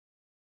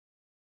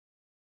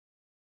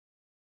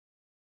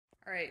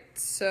All right,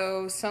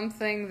 so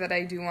something that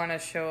I do want to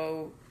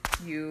show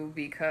you,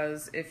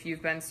 because if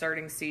you've been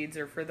starting seeds,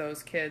 or for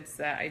those kids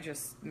that I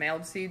just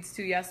mailed seeds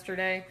to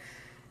yesterday,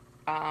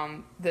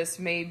 this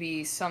may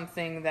be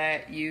something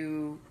that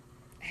you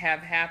have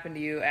happen to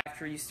you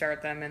after you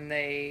start them and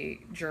they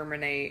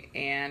germinate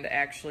and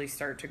actually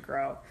start to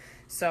grow.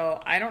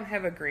 So I don't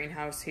have a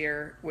greenhouse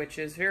here, which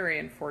is very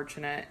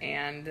unfortunate,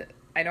 and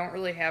I don't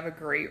really have a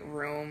great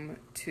room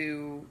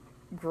to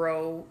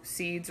grow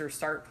seeds or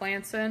start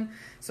plants in.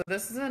 So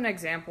this is an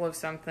example of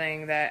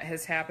something that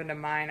has happened to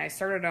mine. I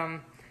started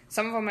them,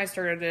 some of them I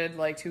started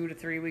like 2 to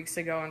 3 weeks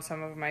ago, and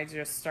some of them I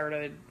just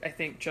started, I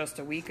think, just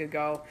a week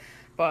ago.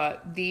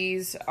 But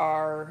these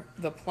are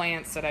the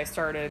plants that I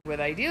started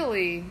with.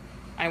 Ideally,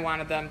 I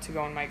wanted them to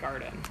go in my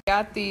garden.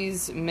 Got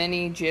these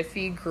mini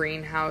Jiffy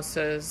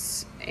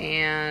greenhouses,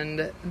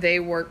 and they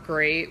work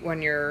great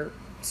when you're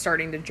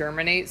starting to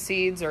germinate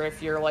seeds, or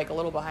if you're like a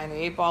little behind the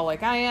eight ball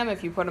like I am.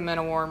 If you put them in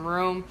a warm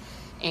room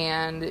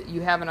and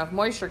you have enough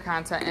moisture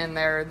content in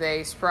there,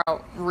 they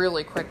sprout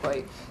really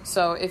quickly.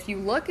 So if you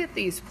look at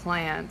these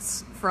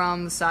plants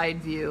from the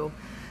side view,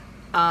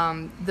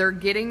 they're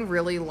getting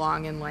really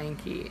long and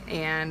lanky,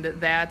 and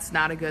that's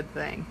not a good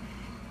thing.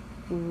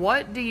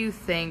 What do you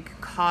think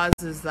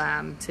causes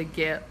them to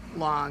get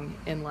long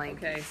and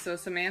lanky? Okay, so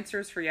some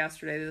answers for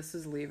yesterday. This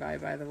is Levi,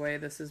 by the way.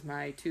 This is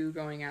my 2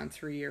 going on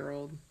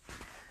 3-year-old.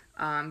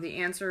 The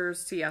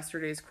answers to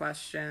yesterday's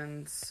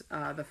questions,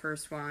 the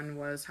first one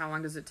was, how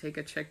long does it take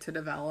a chick to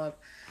develop?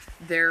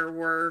 There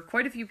were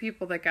quite a few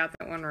people that got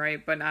that one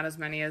right, but not as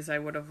many as I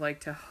would have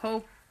liked to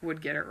hope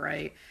would get it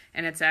right.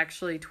 And it's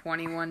actually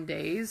 21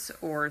 days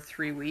or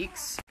 3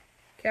 weeks.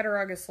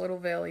 Cattaraugus Little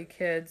Valley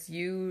kids,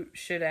 you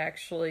should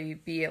actually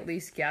be at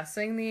least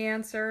guessing the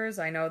answers.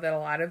 I know that a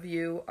lot of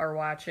you are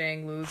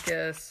watching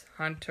Lucas,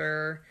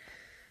 Hunter,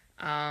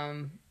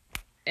 and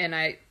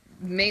I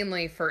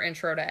mainly for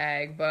Intro to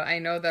Ag, but I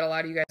know that a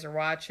lot of you guys are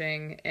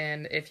watching,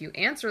 and if you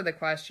answer the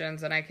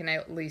questions, then I can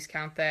at least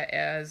count that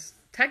as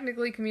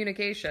technically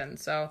communication.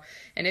 So,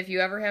 and if you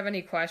ever have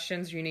any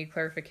questions, you need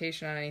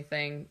clarification on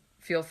anything,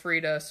 feel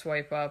free to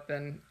swipe up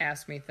and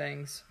ask me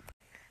things.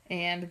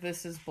 And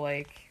this is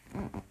Blake.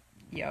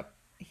 Yep,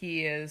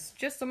 he is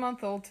just a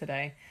month old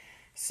today.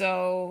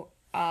 So,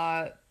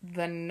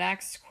 the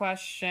next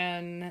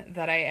question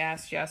that I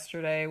asked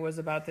yesterday was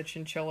about the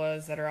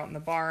chinchillas that are out in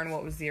the barn.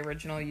 What was the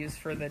original use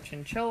for the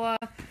chinchilla?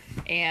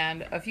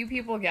 And a few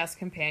people guessed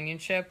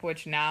companionship,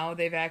 which now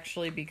they've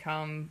actually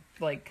become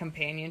like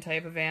companion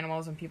type of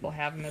animals, and people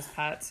have them as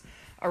pets.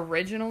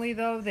 Originally,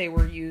 though, they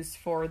were used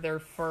for their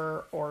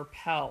fur or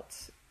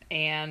pelt.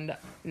 And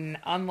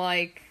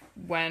unlike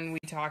when we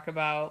talk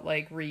about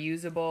like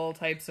reusable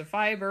types of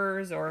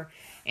fibers or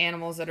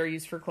animals that are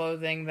used for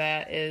clothing,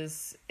 that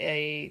is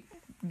a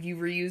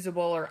reusable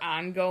or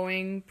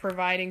ongoing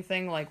providing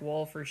thing, like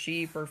wool for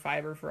sheep or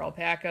fiber for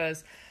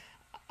alpacas.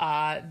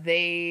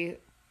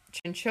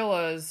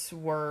 Chinchillas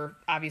were,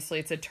 obviously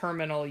it's a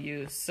terminal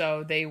use,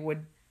 so they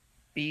would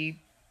be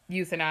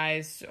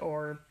euthanized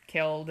or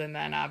killed and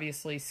then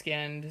obviously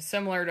skinned,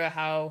 similar to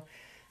how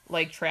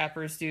like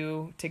trappers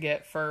do to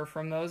get fur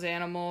from those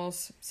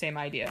animals. Same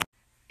idea.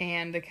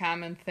 And the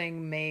common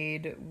thing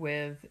made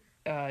with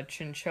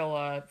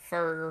chinchilla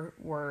fur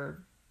were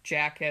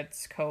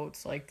jackets,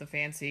 coats, like the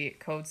fancy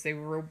coats. They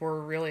were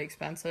really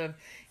expensive.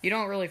 You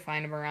don't really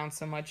find them around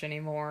so much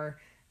anymore.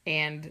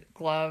 And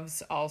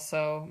gloves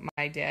also.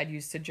 My dad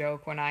used to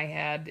joke when I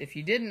had, if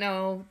you didn't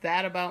know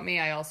that about me,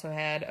 I also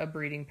had a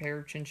breeding pair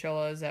of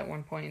chinchillas at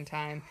one point in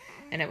time.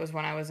 And it was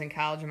when I was in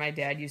college, and my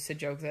dad used to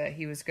joke that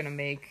he was going to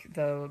make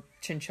the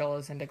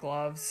chinchillas into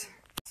gloves.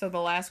 So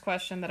the last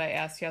question that I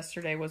asked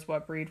yesterday was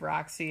what breed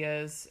Roxy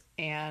is,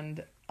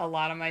 and a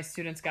lot of my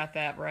students got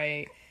that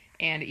right.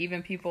 And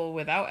even people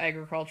without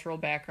agricultural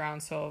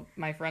background, so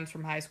my friends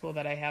from high school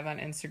that I have on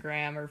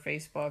Instagram or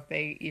Facebook,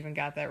 they even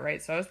got that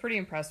right. So I was pretty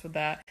impressed with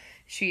that.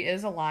 She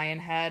is a lion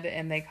head,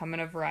 and they come in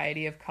a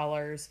variety of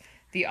colors.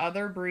 The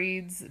other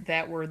breeds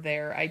that were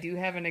there, I do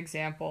have an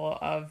example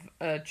of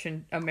a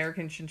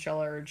American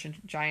chinchilla or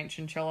giant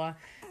chinchilla.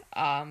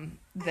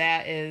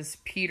 That is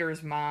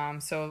Peter's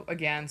mom. So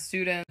again,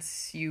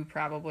 students, you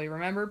probably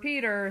remember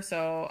Peter,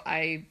 so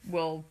I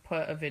will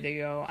put a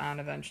video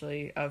on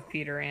eventually of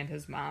Peter and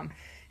his mom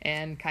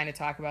and kind of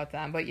talk about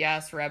them. But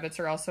yes, rabbits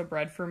are also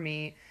bred for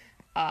meat.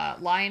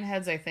 Lion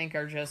heads, I think,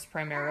 are just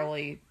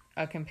primarily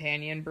a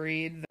companion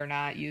breed. They're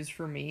not used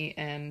for meat,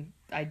 and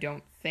I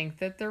don't think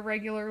that they're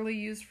regularly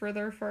used for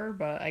their fur,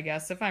 but I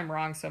guess if I'm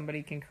wrong,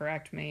 somebody can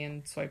correct me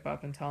and swipe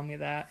up and tell me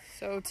that.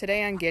 So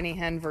today on Guinea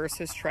Hen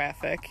versus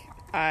Traffic,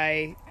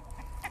 I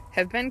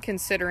have been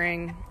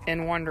considering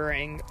and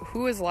wondering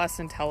who is less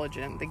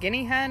intelligent, the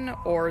guinea hen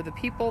or the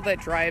people that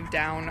drive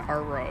down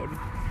our road.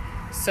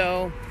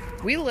 So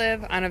we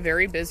live on a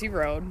very busy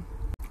road,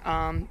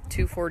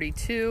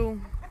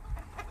 242.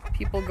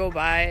 People go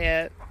by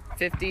at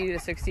 50 to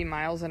 60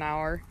 miles an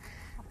hour.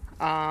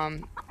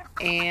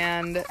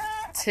 And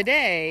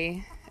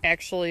today,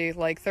 actually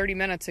like 30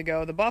 minutes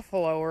ago, the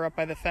buffalo were up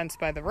by the fence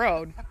by the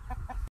road.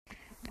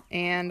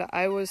 And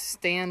I was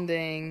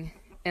standing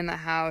in the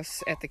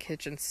house at the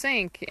kitchen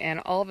sink, and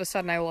all of a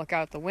sudden I look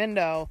out the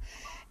window,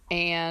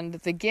 and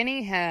the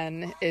guinea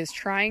hen is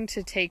trying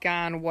to take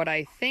on what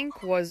I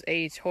think was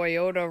a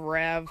Toyota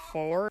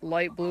RAV4,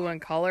 light blue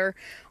in color,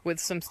 with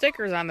some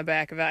stickers on the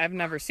back of it. I've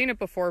never seen it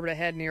before, but it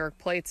had New York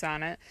plates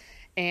on it.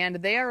 And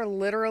they are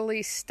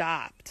literally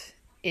stopped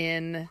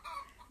in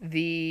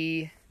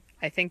the,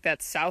 I think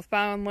that's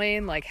southbound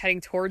lane, like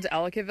heading towards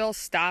Ellicottville,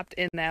 stopped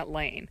in that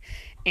lane.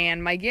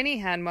 And my guinea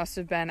hen must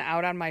have been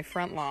out on my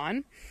front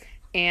lawn,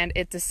 and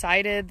it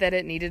decided that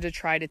it needed to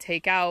try to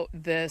take out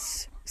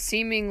this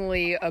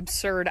seemingly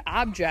absurd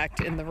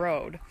object in the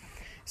road.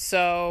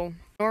 So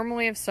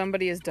normally if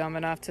somebody is dumb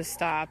enough to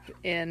stop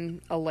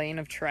in a lane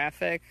of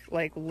traffic,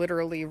 like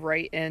literally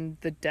right in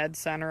the dead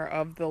center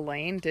of the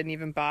lane, didn't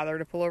even bother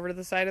to pull over to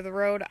the side of the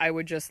road, I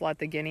would just let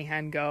the guinea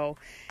hen go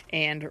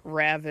and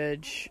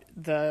ravage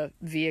the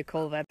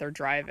vehicle that they're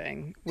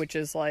driving, which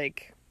is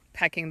like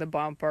pecking the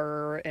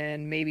bumper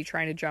and maybe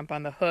trying to jump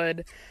on the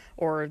hood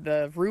or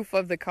the roof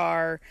of the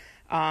car.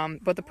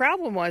 But the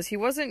problem was he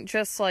wasn't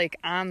just like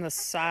on the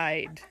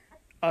side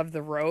of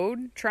the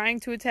road trying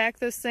to attack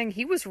this thing.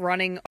 He was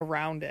running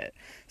around it.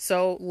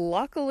 So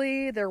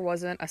luckily there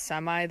wasn't a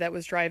semi that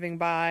was driving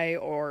by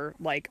or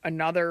like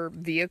another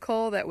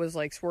vehicle that was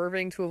like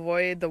swerving to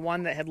avoid the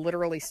one that had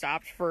literally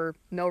stopped for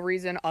no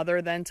reason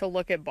other than to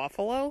look at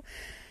buffalo.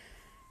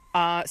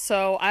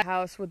 So I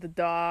house with the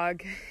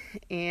dog,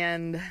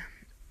 and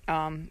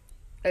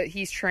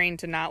he's trained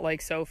to not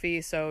like Sophie,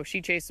 so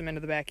she chased him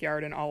into the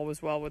backyard and all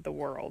was well with the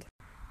world.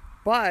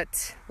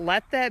 But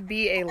let that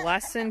be a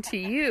lesson to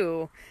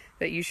you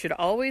that you should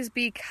always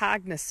be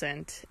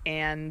cognizant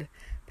and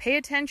pay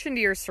attention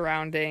to your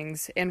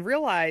surroundings and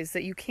realize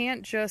that you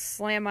can't just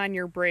slam on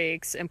your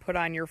brakes and put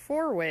on your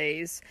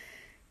four-ways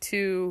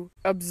to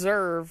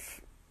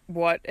observe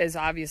what is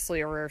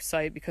obviously a rare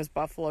sight, because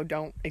buffalo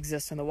don't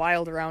exist in the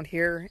wild around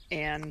here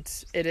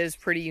and it is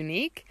pretty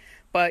unique.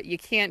 But you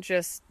can't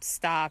just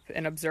stop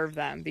and observe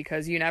them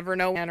because you never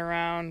know when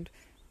around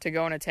to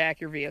go and attack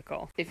your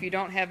vehicle. If you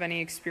don't have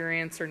any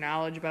experience or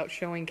knowledge about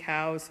showing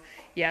cows,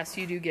 yes,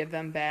 you do give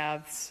them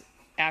baths.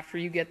 After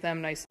you get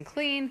them nice and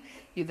clean,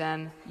 you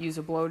then use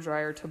a blow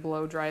dryer to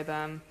blow dry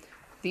them.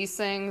 These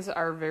things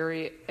are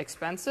very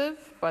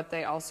expensive, but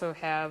they also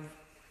have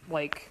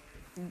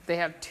they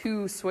have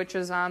 2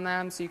 switches on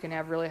them, so you can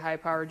have really high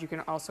powered. You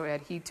can also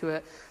add heat to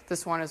it.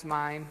 This one is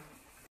mine.